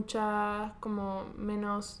 había mucha como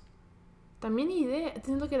menos, también idea,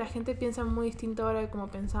 siento que la gente piensa muy distinto ahora de como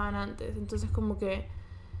pensaban antes, entonces como que,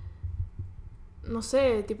 no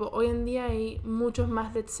sé, tipo, hoy en día hay muchos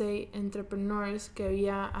más, let's say, entrepreneurs que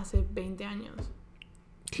había hace 20 años,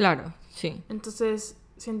 claro, sí. entonces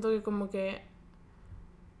siento que como que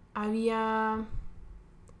había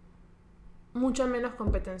mucha menos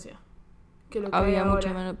competencia que lo que hay Había ahora.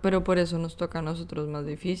 mucho menos, pero por eso nos toca a nosotros más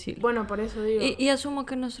difícil. Bueno, por eso digo. Y asumo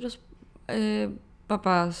que nuestros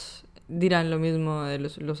papás dirán lo mismo de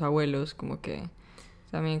los abuelos, como que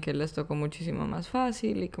también que les tocó muchísimo más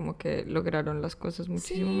fácil y como que lograron las cosas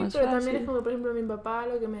muchísimo sí, más pero fácil. también es como que, por ejemplo, mi papá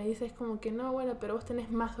lo que me dice es como que no, bueno, pero vos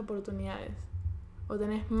tenés más oportunidades o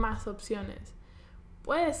tenés más opciones.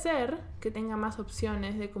 Puede ser que tenga más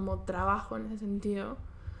opciones de como trabajo en ese sentido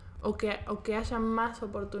o que haya más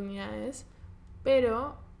oportunidades,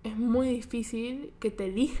 pero es muy difícil que te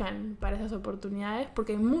elijan para esas oportunidades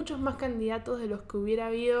porque hay muchos más candidatos de los que hubiera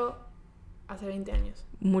habido hace 20 años.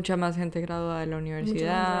 Mucha más gente graduada de la Mucha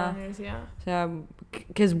universidad. más de la universidad. O sea,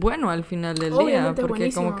 que es bueno al final del Obviamente día, es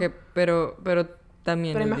porque como buenísimo. que, pero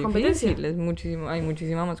también Pero hay es más difícil, competencia. hay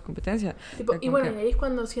muchísima más competencia. Tipo, O sea, y como bueno, que- y ahí es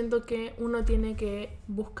cuando siento que uno tiene que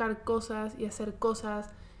buscar cosas y hacer cosas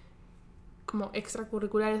como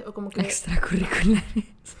extracurriculares o como que... Extracurriculares.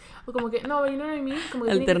 O como que, no, you know what I mean? Como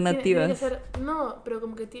que Alternativas. tiene que ser, no, pero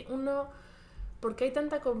como que uno, porque hay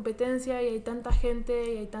tanta competencia y hay tanta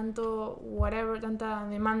gente y hay tanto whatever, tanta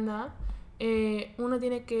demanda, uno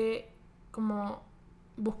tiene que como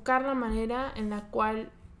buscar la manera en la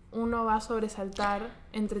cual uno va a sobresaltar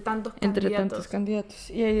entre tantos candidatos. Entre tantos candidatos.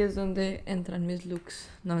 Y ahí es donde entran mis looks.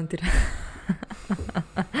 No, mentira.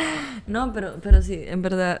 No, pero sí, en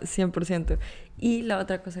verdad, 100%. Y la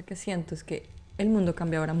otra cosa que siento es que el mundo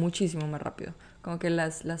cambia ahora muchísimo más rápido. Como que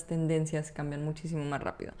las tendencias cambian muchísimo más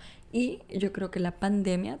rápido. Y yo creo que la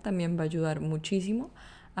pandemia también va a ayudar muchísimo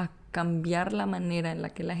a cambiar la manera en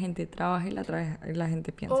la que la gente trabaja y la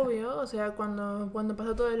gente piensa. Obvio, o sea, cuando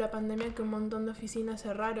pasó toda la pandemia que un montón de oficinas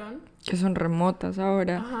cerraron. Que son remotas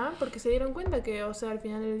ahora. Ajá, porque se dieron cuenta que, o sea, al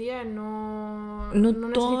final del día no todo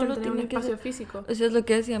necesitan lo tener un tiene que espacio ser físico. O sea, es lo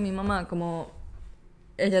que decía mi mamá, como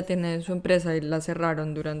ella tiene su empresa y la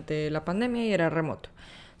cerraron durante la pandemia y era remoto.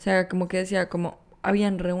 O sea, como que decía, como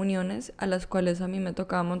habían reuniones a las cuales a mí me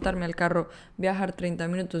tocaba montarme al carro, viajar 30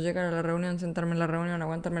 minutos, llegar a la reunión, sentarme en la reunión,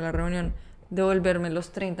 aguantarme la reunión, devolverme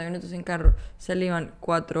los 30 minutos en carro, se le iban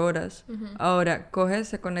 4 horas. Ujú. Ahora coge,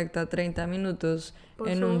 se conecta 30 minutos Por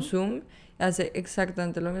en Zoom. un Zoom, hace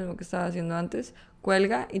exactamente lo mismo que estaba haciendo antes,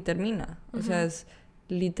 cuelga y termina. O sea, es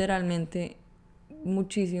literalmente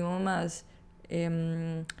muchísimo más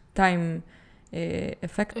time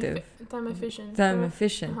effective. Time efficient.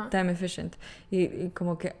 Ajá. Time efficient. Y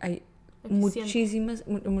como que hay Eficiente.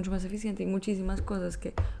 mucho más eficiente y muchísimas cosas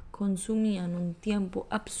que consumían un tiempo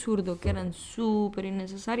absurdo que eran súper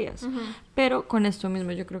innecesarias. Ujú. Pero con esto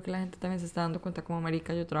mismo yo creo que la gente también se está dando cuenta, como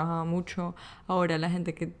marica, yo trabajaba mucho, ahora la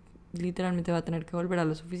gente que literalmente va a tener que volver a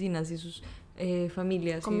las oficinas y sus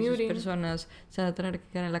familias y sus Commuting. personas se van a tener que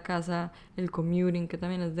quedar en la casa, el commuting que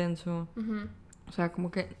también es denso. Ujú. O sea,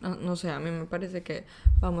 como que, no sé, a mí me parece que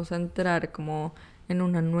vamos a entrar como en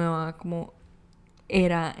una nueva como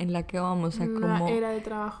era en la que vamos a Una como... era de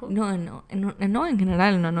trabajo. No, en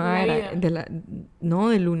general, una nueva La era vida. no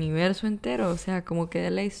del universo entero, o sea, como que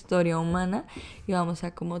de la historia humana, y vamos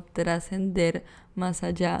a como trascender más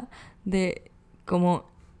allá de como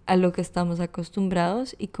a lo que estamos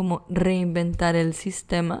acostumbrados y como reinventar el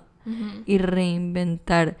sistema Ujú. y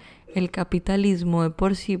reinventar el capitalismo de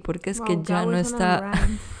por sí, porque es que Wow, ya Gabo no is on está a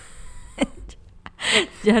rant.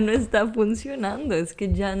 ya no está funcionando, es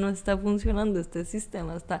que ya no está funcionando, este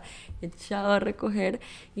sistema está echado a recoger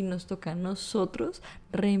y nos toca a nosotros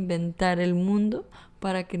reinventar el mundo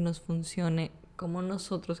para que nos funcione como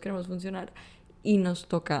nosotros queremos funcionar, y nos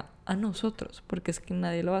toca a nosotros, porque es que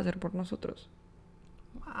nadie lo va a hacer por nosotros.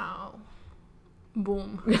 Wow.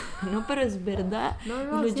 Boom. No, pero es verdad, No, y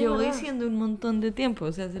no, lo sí, llevo verdad. diciendo un montón de tiempo,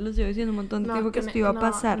 o sea, se los llevo diciendo un montón de No, tiempo es que esto iba a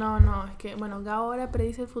pasar. No, es que, bueno, Gabo ahora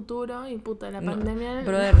predice el futuro y puta, la No, pandemia...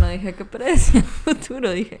 brother, no dije que predecía el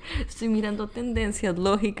futuro, dije, estoy mirando tendencias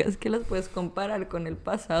lógicas que las puedes comparar con el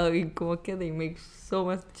pasado y como que they make so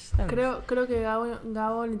much sense. Creo que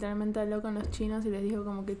Gabo literalmente habló con los chinos y les dijo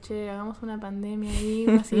como que, che, hagamos una pandemia ahí,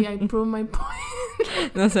 así, I prove my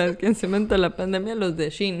point. No sabes quién se inventó la pandemia, los de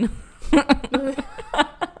Shein.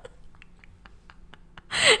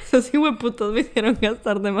 Esos hijueputos me hicieron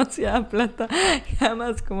gastar demasiada plata. Y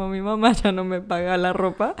además, como mi mamá ya no me paga la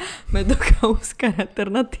ropa, me toca buscar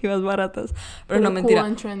alternativas baratas. Pero no, cool mentira.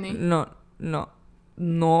 and trendy.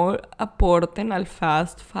 No aporten al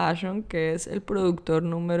fast fashion, que es el productor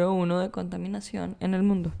número 1 de contaminación en el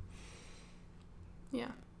mundo.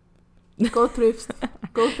 Yeah. Go thrift.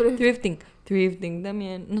 Go thrift. Thrifting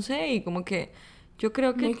también. No sé, y como que yo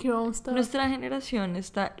creo que Make your own stuff. nuestra generación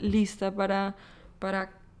está lista para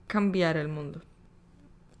cambiar el mundo.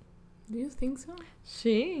 Do you think so?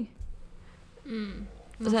 Sí.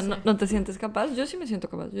 No O sea, sé. ¿no te sientes capaz? Yo sí me siento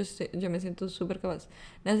capaz. Yo me siento súper capaz.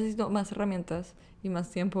 Necesito más herramientas y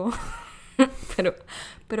más tiempo.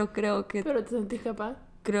 pero creo que ¿Pero te sentís capaz?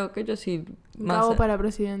 yo sí más... Gabo para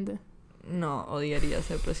presidente. No, odiaría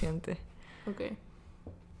ser presidente. Ok.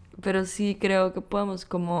 Pero sí creo que podemos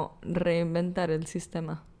como reinventar el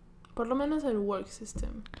sistema. Por lo menos el work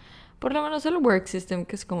system. Por lo menos el work system,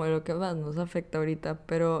 que es como lo que más nos afecta ahorita,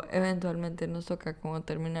 pero eventualmente nos toca como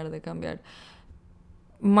terminar de cambiar.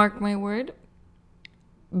 Mark my word,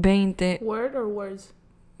 20... Word or words?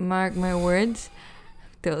 Mark my words,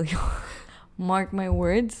 te odio. Mark my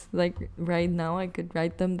words, like right now I could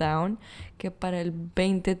write them down, que para el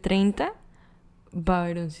 2030 va a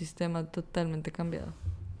haber un sistema totalmente cambiado.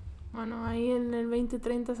 Bueno, ahí en el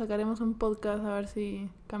 2030 sacaremos un podcast a ver si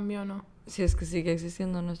cambió o no. Si es que sigue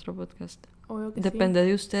existiendo nuestro podcast. Obvio que Depende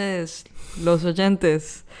de ustedes, los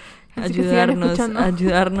oyentes, Así que sigan escuchando.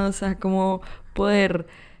 ayudarnos a como poder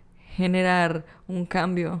generar un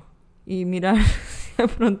cambio y mirar si de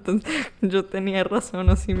pronto yo tenía razón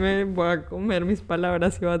o si me voy a comer mis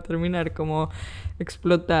palabras y voy a terminar como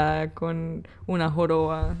explotada con una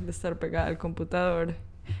joroba de estar pegada al computador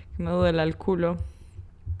que me duela el culo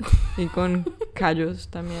y con callos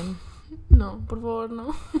también. No, por favor,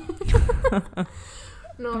 no.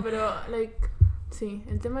 No, pero, sí,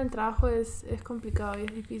 el tema del trabajo es complicado y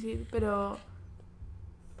es difícil, pero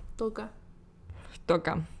toca.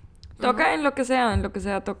 Toca en lo que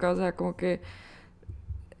sea toca, o sea, como que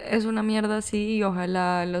es una mierda sí y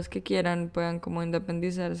ojalá los que quieran puedan como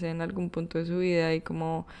independizarse en algún punto de su vida y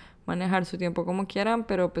como manejar su tiempo como quieran,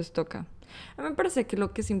 pero pues toca. A mí me parece que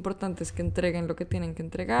lo que es importante es que entreguen lo que tienen que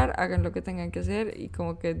entregar, hagan lo que tengan que hacer y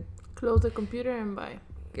como que... Close the computer and bye.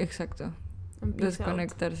 Exacto. And peace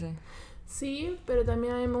Desconectarse. out. Sí, pero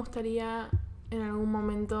también a mí me gustaría en algún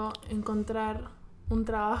momento encontrar un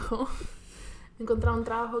trabajo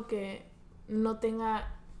que no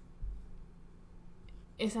tenga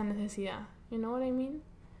esa necesidad. You know what I mean?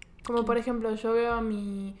 Como por ejemplo, yo veo a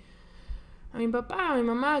mi papá, a mi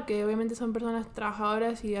mamá, que obviamente son personas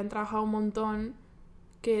trabajadoras y han trabajado un montón,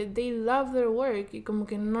 que they love their work y como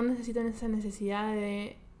que no necesitan esa necesidad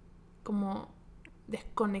de como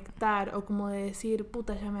desconectar o como de decir,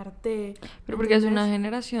 puta, ya me harté. Pero porque es ¿Entendés? una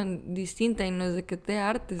generación distinta y no es de que te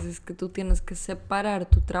hartes, es que tú tienes que separar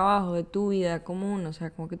tu trabajo de tu vida común, o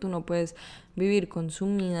sea, como que tú no puedes vivir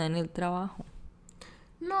consumida en el trabajo.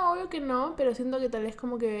 No, obvio que no, pero siento que tal vez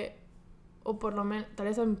como que, o por lo menos, tal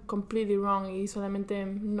vez I'm completely wrong y solamente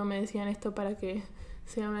no me decían esto para que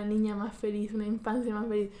sea una niña más feliz, una infancia más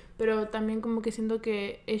feliz, pero también como que siento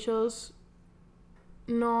que ellos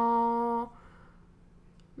no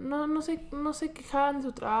se quejaban de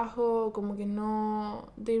su trabajo, como que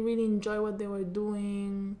no, they really enjoy what they were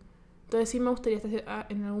doing. Entonces sí me gustaría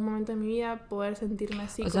en algún momento de mi vida poder sentirme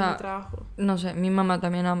así con mi trabajo. No sé, mi mamá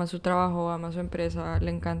también ama su trabajo, ama su empresa,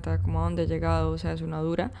 le encanta como a dónde ha llegado, o sea, es una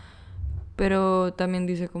dura. Pero también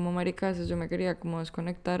dice como marica, a veces yo me quería como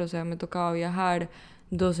desconectar, o sea, me tocaba viajar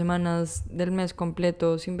 2 semanas del mes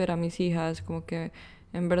completo sin ver a mis hijas, como que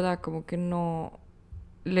en verdad como que no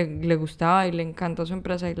le gustaba y le encanta su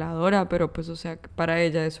empresa y la adora, pero pues o sea, para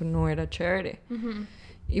ella eso no era chévere. Uh-huh.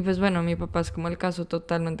 Y pues bueno, mi papá es como el caso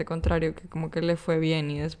totalmente contrario, que como que le fue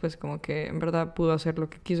bien y después como que en verdad pudo hacer lo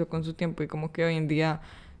que quiso con su tiempo y como que hoy en día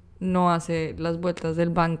no hace las vueltas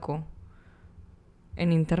del banco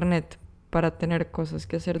en internet para tener cosas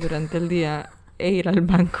que hacer durante el día e ir al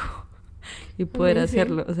banco y poder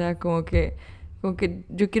hacerlo. O sea, como que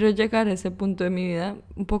yo quiero llegar a ese punto de mi vida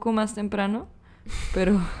un poco más temprano,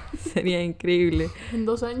 pero sería increíble. En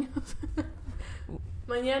 2 años.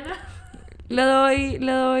 Mañana. Le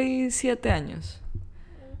doy 7 años.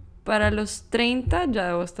 Para los 30 ya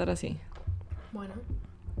debo estar así. Bueno.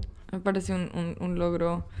 Me parece un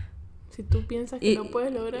logro. Si tú piensas que lo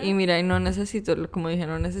puedes lograr. Y mira, y no necesito, como dije,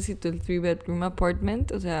 no necesito el 3-bedroom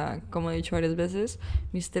apartment. O sea, como he dicho varias veces,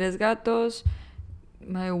 mis 3 gatos,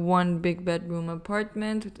 my 1 big bedroom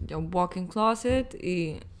apartment, a walk-in closet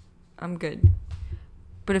y I'm good.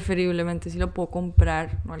 Preferiblemente si lo puedo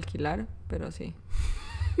comprar, no alquilar, pero sí.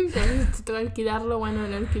 Entonces, si tengo que alquilarlo, bueno,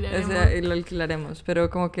 lo alquilaremos. O sea, y lo alquilaremos, pero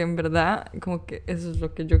como que en verdad, como que eso es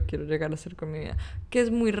lo que yo quiero llegar a hacer con mi vida. Que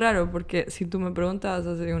es muy raro, porque si tú me preguntabas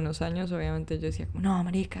hace unos años, obviamente yo decía como, no,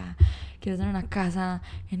 marica, quiero tener una casa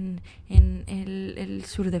en el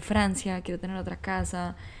sur de Francia, quiero tener otra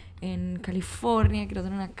casa en California, quiero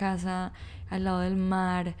tener una casa al lado del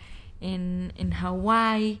mar, en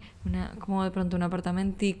Hawái, como de pronto un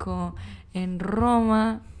apartamentico en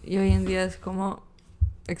Roma, y hoy en día es como...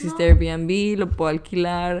 Existe Airbnb, lo puedo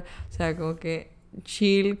alquilar, o sea, como que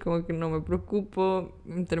chill, como que no me preocupo,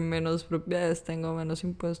 entre menos propiedades tengo, menos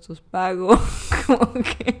impuestos pago, como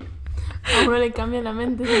que... A uno le cambia la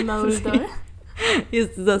mente siendo adulto, sí. Y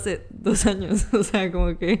esto es hace 2 años, o sea,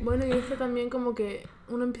 como que... Bueno, y esto también como que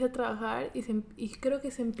uno empieza a trabajar y creo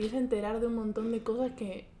que se empieza a enterar de un montón de cosas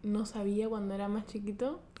que no sabía cuando era más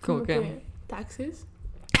chiquito. ¿Cómo qué? Que taxes.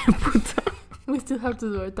 Puta. We still have to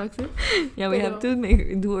do our taxes. Yeah, we have to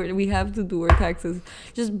do our taxes.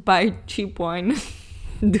 Just buy cheap wine.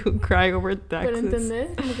 Cry over taxes. Pero ¿entendés?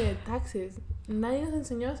 Como que taxes. Nadie nos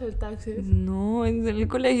enseñó a hacer taxes. No, en el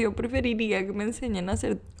colegio preferiría que me enseñen a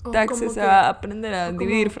hacer taxes, a aprender a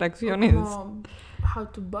dividir fracciones. Como how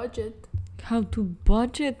to budget. How to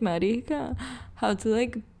budget, marica. How to,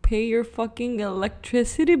 like, pay your fucking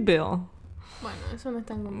electricity bill. Bueno, eso no es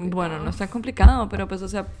tan complicado. Bueno, no es tan complicado, pero pues, o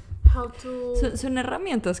sea... How to... Son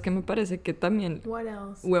herramientas que me parece que también... What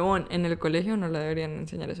else? Huevón, en el colegio no le deberían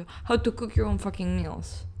enseñar eso. How to cook your own fucking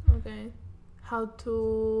meals. Okay. How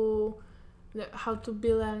to how to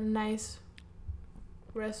build a nice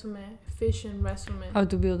resume, efficient resume. How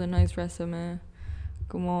to build a nice resume.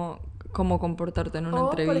 Cómo comportarte en una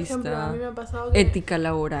entrevista. Por ejemplo, a mí me ha pasado que ética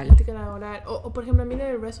laboral. Ética laboral. O por ejemplo, a mí en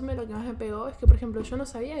el resumen lo que más me pegó es que, por ejemplo, yo no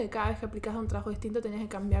sabía que cada vez que aplicas a un trabajo distinto tenías que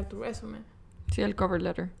cambiar tu resumen. Sí, el cover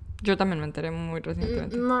letter. Yo también me enteré muy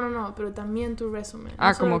recientemente. No, pero también tu resumen. Ah,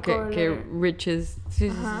 no solo como el cover que letter. riches.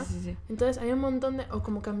 Sí. Entonces hay un montón de... O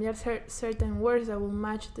como cambiar certain words that will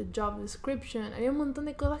match the job description. Hay un montón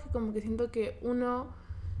de cosas que como que siento que uno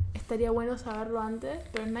estaría bueno saberlo antes,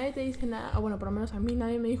 pero nadie te dice nada. O bueno, por lo menos a mí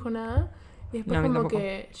nadie me dijo nada. Y después No, como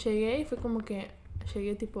que llegué y fue como que...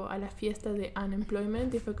 Llegué tipo a la fiesta de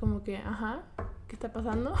unemployment y fue como que... Ajá, ¿qué está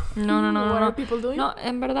pasando? No. What are people doing? No,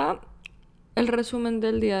 en verdad, el resumen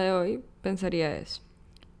del día de hoy, pensaría es...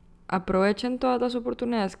 Aprovechen todas las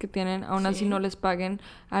oportunidades que tienen, aún así no les paguen,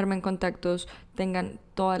 armen contactos, tengan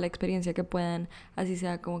toda la experiencia que puedan, así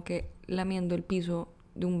sea como que lamiendo el piso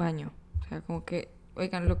de un baño. O sea, como que,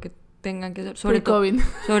 oigan, lo que tengan que hacer. Pre-COVID.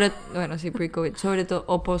 Bueno, sí, pre-COVID. Sobre todo,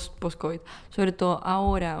 o post-COVID. Sobre todo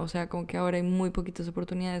ahora, o sea, como que ahora hay muy poquitas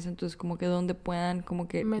oportunidades, entonces como que donde puedan, como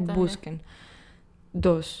que busquen.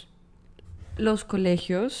 2. Los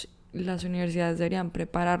colegios, las universidades deberían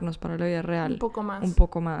prepararnos para la vida real. Un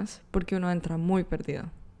poco más, porque uno entra muy perdido.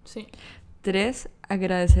 Sí. 3.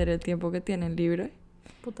 Agradecer el tiempo que tienen libre.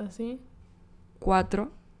 Puta, sí. 4.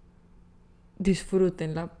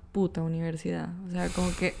 Disfruten la puta universidad. O sea, como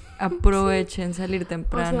que aprovechen salir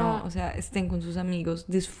temprano. O sea, estén con sus amigos.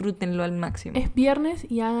 Disfrútenlo al máximo. Es viernes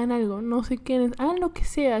y hagan algo. No se queden. Hagan lo que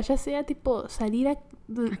sea. Ya sea tipo salir a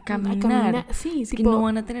caminar. Sí, es tipo, que no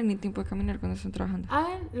van a tener ni tiempo de caminar cuando estén trabajando.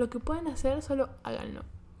 Hagan lo que pueden hacer, solo háganlo.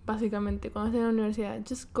 Básicamente, cuando estén en la universidad.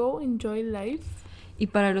 Just go, enjoy life. Y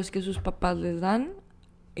para los que sus papás les dan,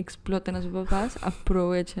 exploten a sus papás,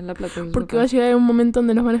 aprovechen la plata de sus Porque papás. va a llegar un momento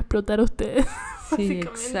donde los van a explotar a ustedes. Sí,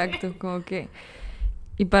 exacto, como que...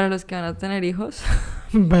 Y para los que van a tener hijos,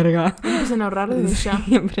 verga. Empiecen a ahorrar desde ya.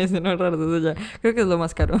 Empiecen a ahorrar desde ya. Creo que es lo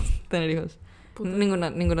más caro, tener hijos.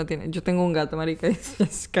 Ninguna tiene. Yo tengo un gato, marica,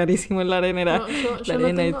 es carísimo en la arenera. No, yo arena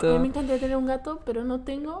no tengo, y todo. a mí me encantaría tener un gato, pero no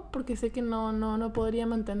tengo porque sé que no podría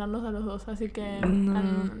mantenerlos a los dos, así que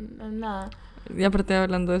nada. Y aparte,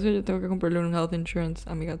 hablando de eso, yo tengo que comprarle un health insurance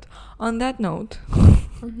a mi gato. On that note,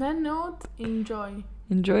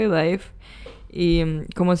 enjoy life. Y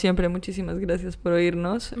como siempre, muchísimas gracias por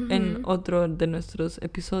oírnos en otro de nuestros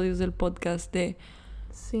episodios del podcast de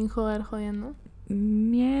Sin Joder Jodiendo.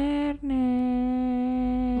 Viernes.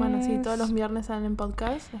 Bueno, sí, todos los viernes salen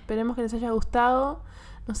podcast. Esperemos que les haya gustado.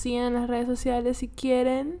 Nos siguen en las redes sociales si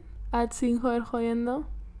quieren. Sin Joder Jodiendo.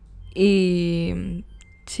 Y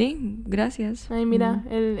sí, gracias. Ay, mira,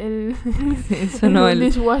 el el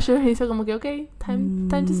dishwasher hizo como que, ok, time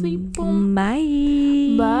to sleep. Boom.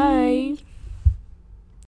 Bye. Bye.